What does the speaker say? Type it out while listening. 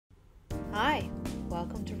Hi,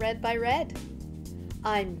 welcome to Read by Red.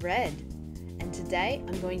 I'm Red, and today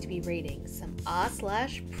I'm going to be reading some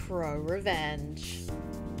r/ProRevenge.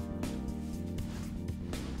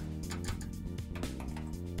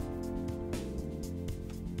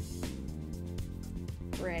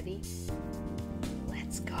 Ready?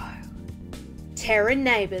 Let's go. Terror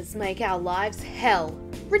neighbours make our lives hell.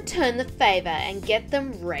 Return the favour and get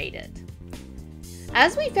them raided.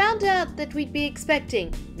 As we found out that we'd be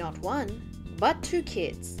expecting not one, but 2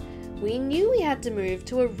 kids, we knew we had to move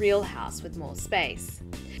to a real house with more space.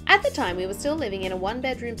 At the time, we were still living in a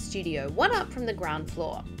 1-bedroom studio, 1 up from the ground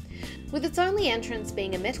floor, with its only entrance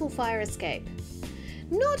being a metal fire escape.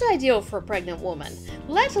 Not ideal for a pregnant woman,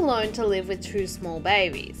 let alone to live with 2 small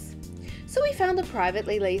babies. So we found a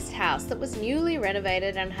privately leased house that was newly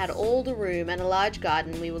renovated and had all the room and a large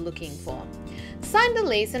garden we were looking for. Signed the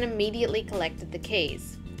lease and immediately collected the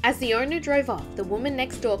keys. As the owner drove off, the woman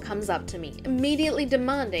next door comes up to me, immediately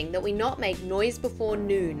demanding that we not make noise before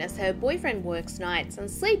noon as her boyfriend works nights and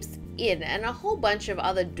sleeps in, and a whole bunch of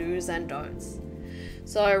other do's and don'ts.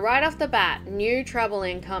 So right off the bat, new trouble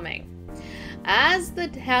incoming. As the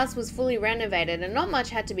house was fully renovated and not much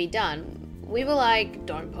had to be done, we were like,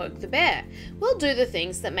 don't poke the bear. We'll do the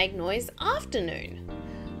things that make noise after noon.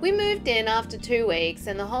 We moved in after 2 weeks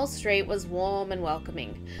and the whole street was warm and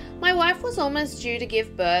welcoming. My wife was almost due to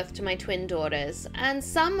give birth to my twin daughters, and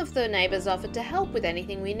some of the neighbours offered to help with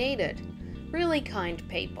anything we needed. Really kind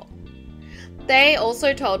people. They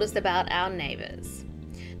also told us about our neighbours.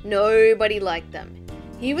 Nobody liked them.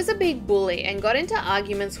 He was a big bully and got into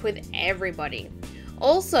arguments with everybody.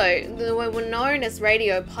 Also, they were known as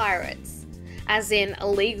radio pirates, as in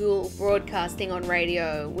illegal broadcasting on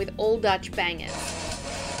radio with all Dutch bangers.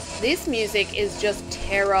 This music is just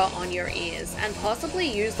terror on your ears and possibly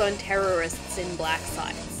used on terrorists in black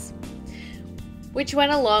sites. Which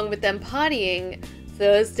went along with them partying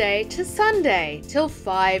Thursday to Sunday till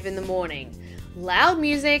 5 in the morning. Loud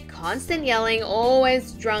music, constant yelling,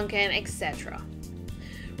 always drunken, etc.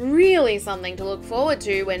 Really something to look forward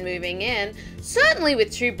to when moving in, certainly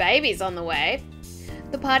with 2 babies on the way.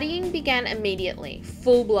 The partying began immediately,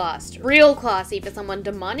 full blast, real classy for someone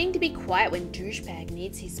demanding to be quiet when douchebag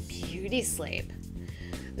needs his beauty sleep.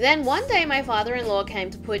 Then one day my father-in-law came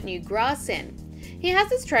to put new grass in. He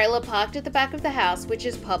has his trailer parked at the back of the house, which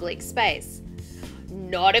is public space.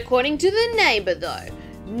 Not according to the neighbour though.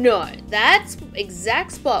 No, that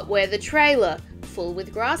exact spot where the trailer, full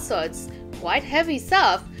with grass sods, quite heavy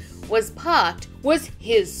stuff, was parked was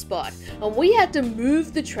his spot, and we had to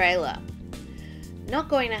move the trailer. Not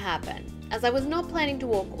going to happen, as I was not planning to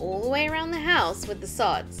walk all the way around the house with the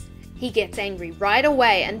sods. He gets angry right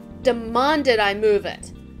away and demanded I move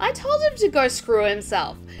it. I told him to go screw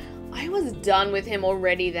himself. I was done with him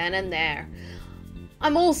already then and there.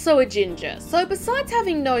 I'm also a ginger, so besides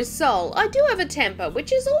having no soul, I do have a temper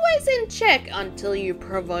which is always in check until you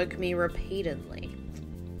provoke me repeatedly.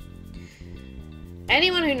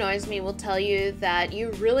 Anyone who knows me will tell you that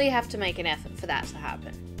you really have to make an effort for that to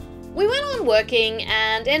happen. We went on working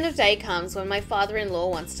and end of day comes when my father-in-law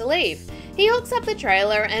wants to leave. He hooks up the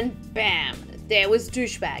trailer and bam, there was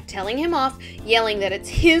douchebag telling him off, yelling that it's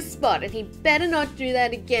his spot and he better not do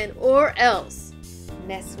that again or else.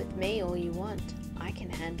 Mess with me all you want, I can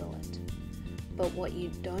handle it. But what you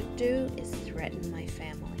don't do is threaten my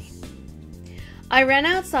family. I ran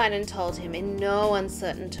outside and told him in no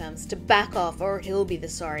uncertain terms to back off or he'll be the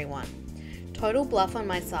sorry one. Total bluff on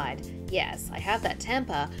my side. Yes, I have that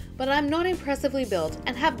temper, but I'm not impressively built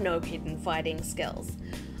and have no hidden fighting skills.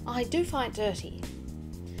 I do fight dirty.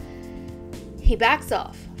 He backs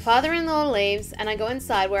off. Father-in-law leaves and I go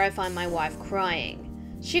inside where I find my wife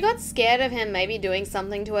crying. She got scared of him maybe doing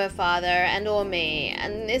something to her father and or me,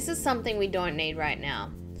 and this is something we don't need right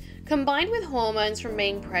now. Combined with hormones from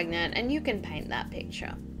being pregnant, and you can paint that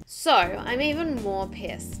picture. So, I'm even more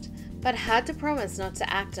pissed, but had to promise not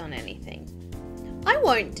to act on anything. I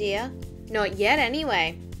won't, dear. Not yet,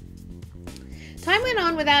 anyway. Time went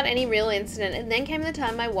on without any real incident, and then came the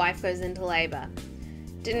time my wife goes into labour.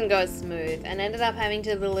 Didn't go smooth, and ended up having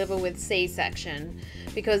to deliver with C-section,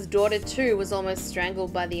 because daughter 2 was almost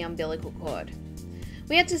strangled by the umbilical cord.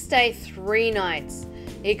 We had to stay 3 nights.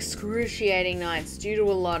 Excruciating nights due to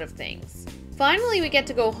a lot of things. Finally, we get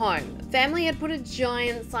to go home. Family had put a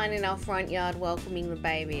giant sign in our front yard welcoming the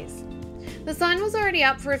babies. The sign was already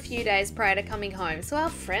up for a few days prior to coming home, so our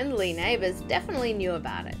friendly neighbours definitely knew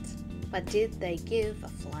about it. But did they give a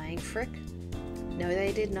flying frick? No,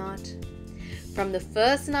 they did not. From the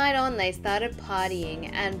first night on, they started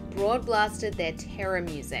partying and broad blasted their terror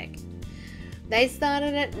music. They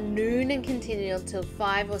started at noon and continued till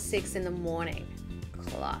 5 or 6 in the morning.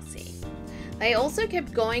 Classy. They also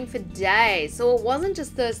kept going for days, so it wasn't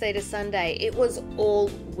just Thursday to Sunday, it was all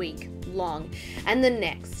week long and the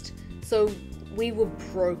next. So we were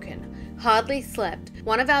broken, hardly slept.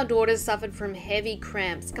 One of our daughters suffered from heavy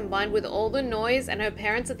cramps combined with all the noise and her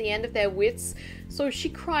parents at the end of their wits, so she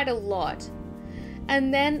cried a lot.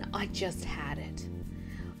 And then I just had it.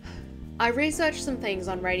 I researched some things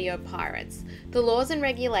on radio pirates, the laws and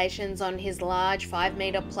regulations on his large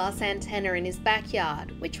 5-meter plus antenna in his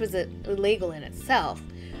backyard, which was illegal in itself,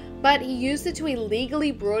 but he used it to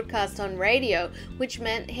illegally broadcast on radio, which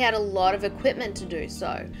meant he had a lot of equipment to do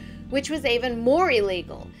so, which was even more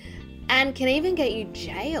illegal, and can even get you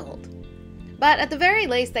jailed. But at the very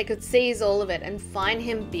least they could seize all of it and fine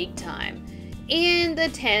him big time, in the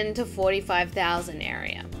 10 to 45,000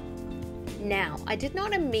 area. Now, I did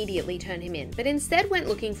not immediately turn him in, but instead went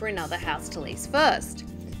looking for another house to lease first.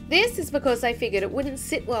 This is because I figured it wouldn't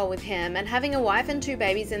sit well with him and having a wife and 2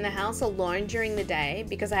 babies in the house alone during the day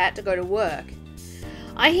because I had to go to work.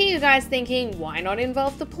 I hear you guys thinking, why not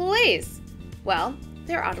involve the police? Well,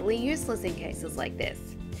 they're utterly useless in cases like this.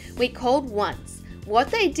 We called once. What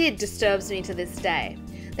they did disturbs me to this day.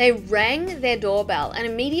 They rang their doorbell and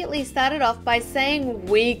immediately started off by saying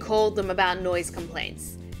we called them about noise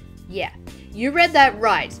complaints. Yeah, you read that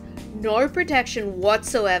right. No protection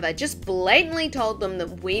whatsoever. Just blatantly told them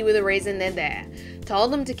that we were the reason they're there.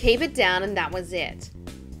 Told them to keep it down and that was it.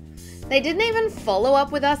 They didn't even follow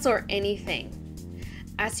up with us or anything.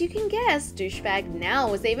 As you can guess, douchebag now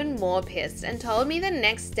was even more pissed and told me the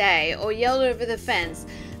next day, or yelled over the fence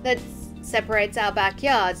that separates our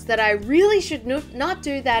backyards, that I really should not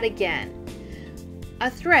do that again. A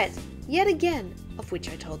threat, yet again, of which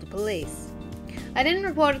I told the police. I didn't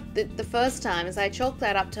report it the first time as I chalked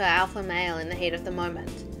that up to alpha male in the heat of the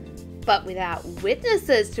moment. But without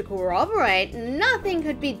witnesses to corroborate, nothing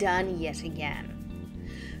could be done yet again.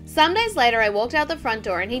 Some days later I walked out the front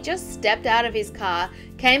door and he just stepped out of his car,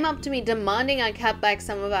 came up to me demanding I cut back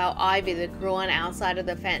some of our ivy that grew on our side of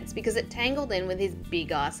the fence because it tangled in with his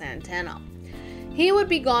big ass antenna. He would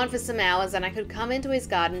be gone for some hours and I could come into his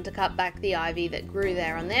garden to cut back the ivy that grew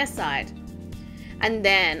there on their side. And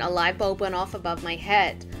then a light bulb went off above my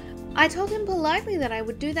head. I told him politely that I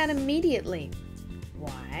would do that immediately.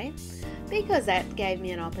 Why? Because that gave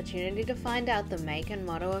me an opportunity to find out the make and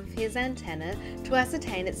model of his antenna, to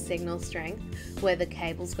ascertain its signal strength, where the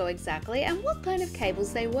cables go exactly, and what kind of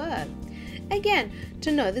cables they were. Again,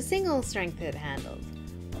 to know the signal strength it handled.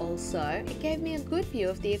 Also, it gave me a good view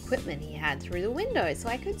of the equipment he had through the window so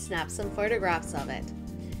I could snap some photographs of it.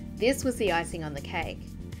 This was the icing on the cake.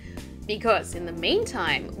 Because in the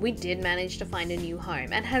meantime, we did manage to find a new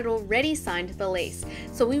home and had already signed the lease,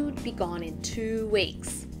 so we would be gone in 2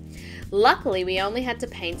 weeks. Luckily, we only had to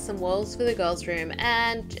paint some walls for the girls' room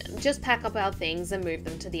and just pack up our things and move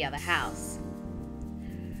them to the other house.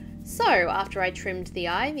 So, after I trimmed the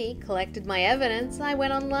ivy, collected my evidence, I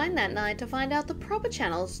went online that night to find out the proper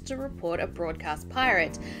channels to report a broadcast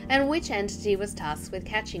pirate and which entity was tasked with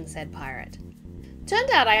catching said pirate.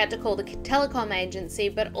 Turned out I had to call the telecom agency,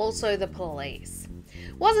 but also the police.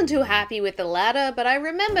 Wasn't too happy with the latter, but I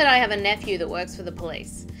remembered I have a nephew that works for the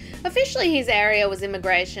police. Officially his area was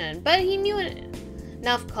immigration, but he knew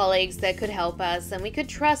enough colleagues that could help us and we could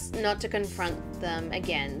trust not to confront them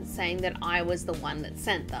again, saying that I was the one that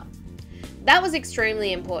sent them. That was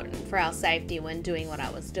extremely important for our safety when doing what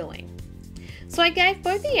I was doing. So I gave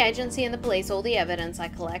both the agency and the police all the evidence I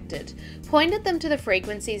collected, pointed them to the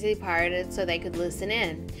frequencies he pirated so they could listen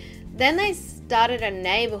in. Then they started a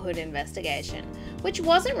neighbourhood investigation, which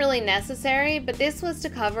wasn't really necessary, but this was to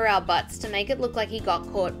cover our butts to make it look like he got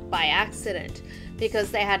caught by accident,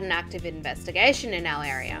 because they had an active investigation in our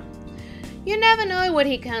area. You never know what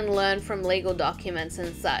he can learn from legal documents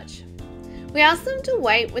and such. We asked them to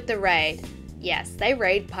wait with the raid. Yes, they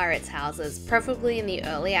raid pirates' houses, preferably in the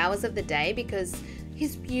early hours of the day because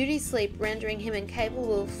his beauty sleep rendering him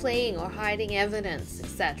incapable of fleeing or hiding evidence,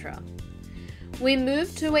 etc. We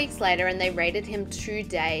moved 2 weeks later and they raided him 2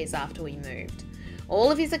 days after we moved.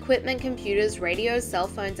 All of his equipment, computers, radios, cell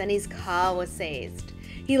phones and his car were seized.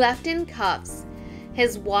 He left in cuffs.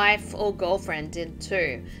 His wife or girlfriend did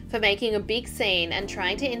too, for making a big scene and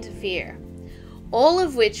trying to interfere. All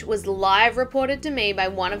of which was live reported to me by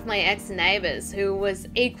one of my ex-neighbours who was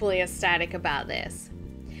equally ecstatic about this.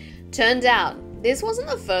 Turned out, this wasn't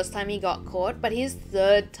the first time he got caught, but his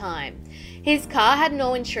 3rd time. His car had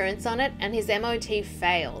no insurance on it and his MOT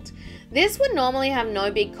failed. This would normally have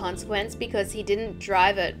no big consequence because he didn't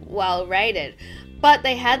drive it while raided, but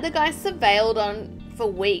they had the guy surveilled on for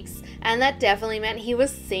weeks, and that definitely meant he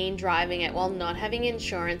was seen driving it while not having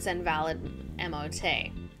insurance and valid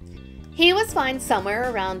MOT. He was fined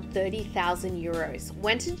somewhere around 30,000 euros,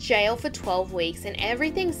 went to jail for 12 weeks, and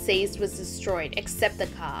everything seized was destroyed except the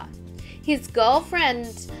car. His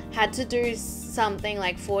girlfriend had to do something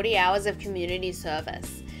like 40 hours of community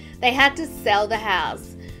service. They had to sell the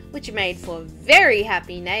house, which made for very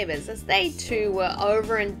happy neighbours as they too were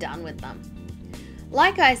over and done with them.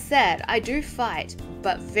 Like I said, I do fight,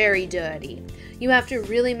 but very dirty. You have to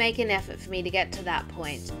really make an effort for me to get to that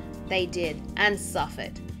point. They did, and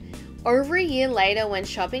suffered. Over a year later, when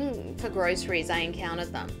shopping for groceries, I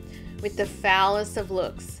encountered them, with the foulest of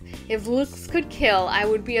looks. If looks could kill, I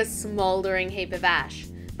would be a smouldering heap of ash,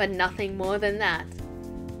 but nothing more than that.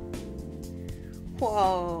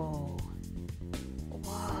 Whoa.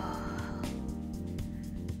 Whoa.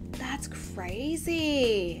 That's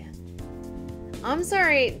crazy. I'm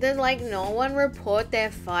sorry, did like no one report their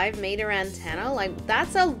 5-meter antenna? Like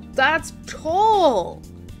that's tall.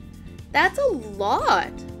 That's a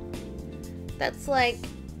lot. That's like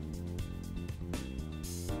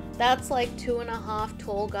 2.5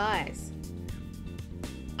 tall guys.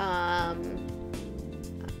 I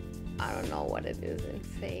don't know what it is in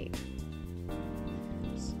feet.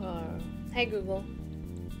 So, hey Google,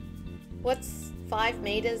 what's 5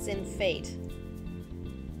 meters in feet?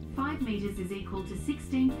 5 meters is equal to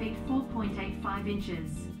 16 feet 4.85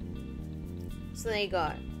 inches. So there you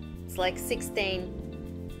go. It's like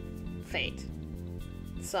 16 feet.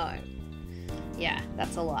 So, yeah,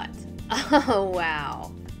 that's a lot. Oh,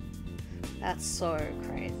 wow. That's so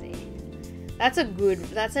crazy. That's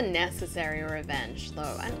a necessary revenge,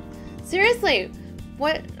 though. And seriously,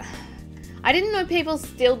 what? I didn't know people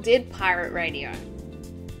still did pirate radio.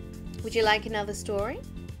 Would you like another story?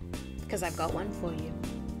 Because I've got one for you.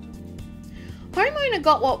 Homeowner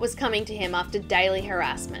got what was coming to him after daily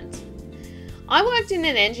harassment. I worked in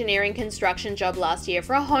an engineering construction job last year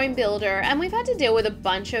for a home builder, and we've had to deal with a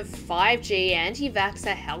bunch of 5G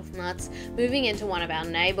anti-vaxxer health nuts moving into one of our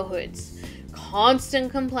neighbourhoods. Constant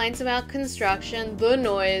complaints about construction, the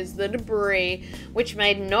noise, the debris, which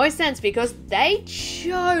made no sense because they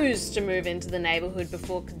chose to move into the neighbourhood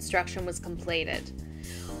before construction was completed.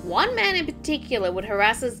 One man in particular would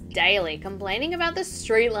harass us daily, complaining about the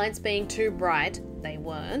streetlights being too bright, they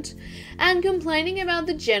weren't, and complaining about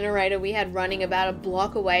the generator we had running about a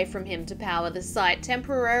block away from him to power the site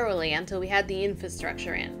temporarily until we had the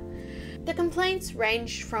infrastructure in. The complaints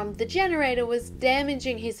ranged from the generator was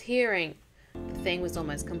damaging his hearing, the thing was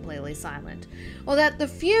almost completely silent, or that the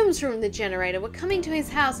fumes from the generator were coming to his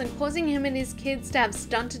house and causing him and his kids to have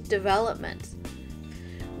stunted development.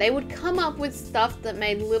 They would come up with stuff that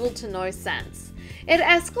made little to no sense. It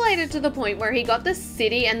escalated to the point where he got the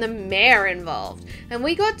city and the mayor involved, and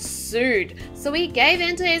we got sued, so he gave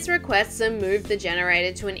in to his requests and moved the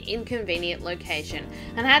generator to an inconvenient location,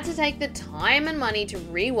 and had to take the time and money to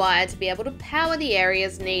rewire to be able to power the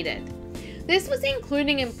areas needed. This was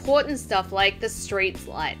including important stuff like the street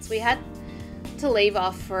lights. We had to leave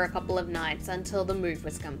off for a couple of nights until the move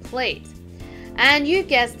was complete. And you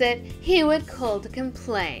guessed it, he would call to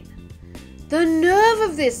complain. The nerve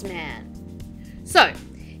of this man! So,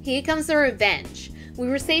 here comes the revenge. We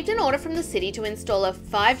received an order from the city to install a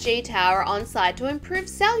 5G tower on site to improve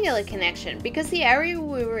cellular connection because the area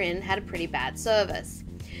we were in had a pretty bad service.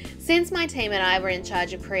 Since my team and I were in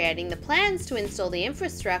charge of creating the plans to install the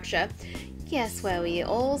infrastructure, guess where we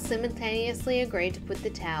all simultaneously agreed to put the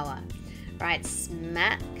tower? Right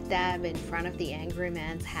smack dab in front of the angry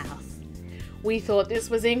man's house. We thought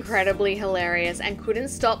this was incredibly hilarious and couldn't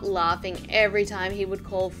stop laughing every time he would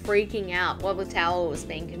call freaking out while the tower was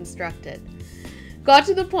being constructed. Got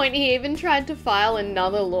to the point he even tried to file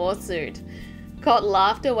another lawsuit. Got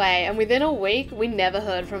laughed away, and within a week we never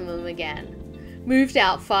heard from them again. Moved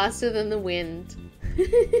out faster than the wind.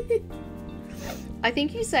 I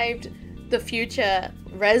think you saved the future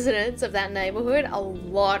residents of that neighborhood a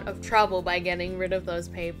lot of trouble by getting rid of those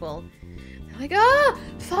people. They're like,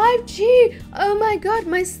 5G! Oh my god,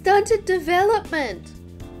 my stunted development!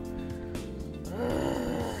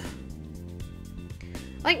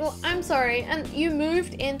 Like, well, I'm sorry, and you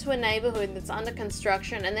moved into a neighborhood that's under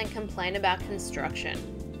construction and then complain about construction.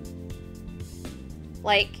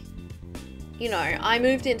 Like, you know, I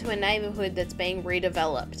moved into a neighborhood that's being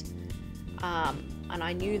redeveloped. And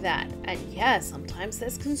I knew that. And yeah, sometimes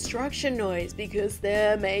there's construction noise because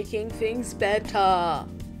they're making things better.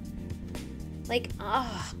 Like,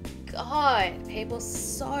 oh god, people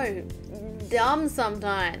so dumb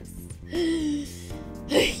sometimes.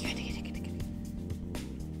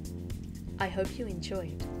 I hope you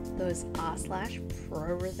enjoyed those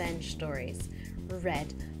r/ProRevenge stories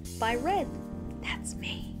read by Red. That's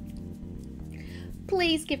me.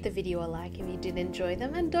 Please give the video a like if you did enjoy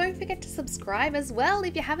them, and don't forget to subscribe as well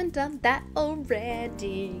if you haven't done that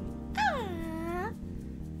already.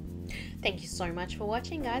 Thank you so much for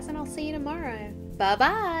watching, guys, and I'll see you tomorrow. Bye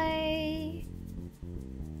bye.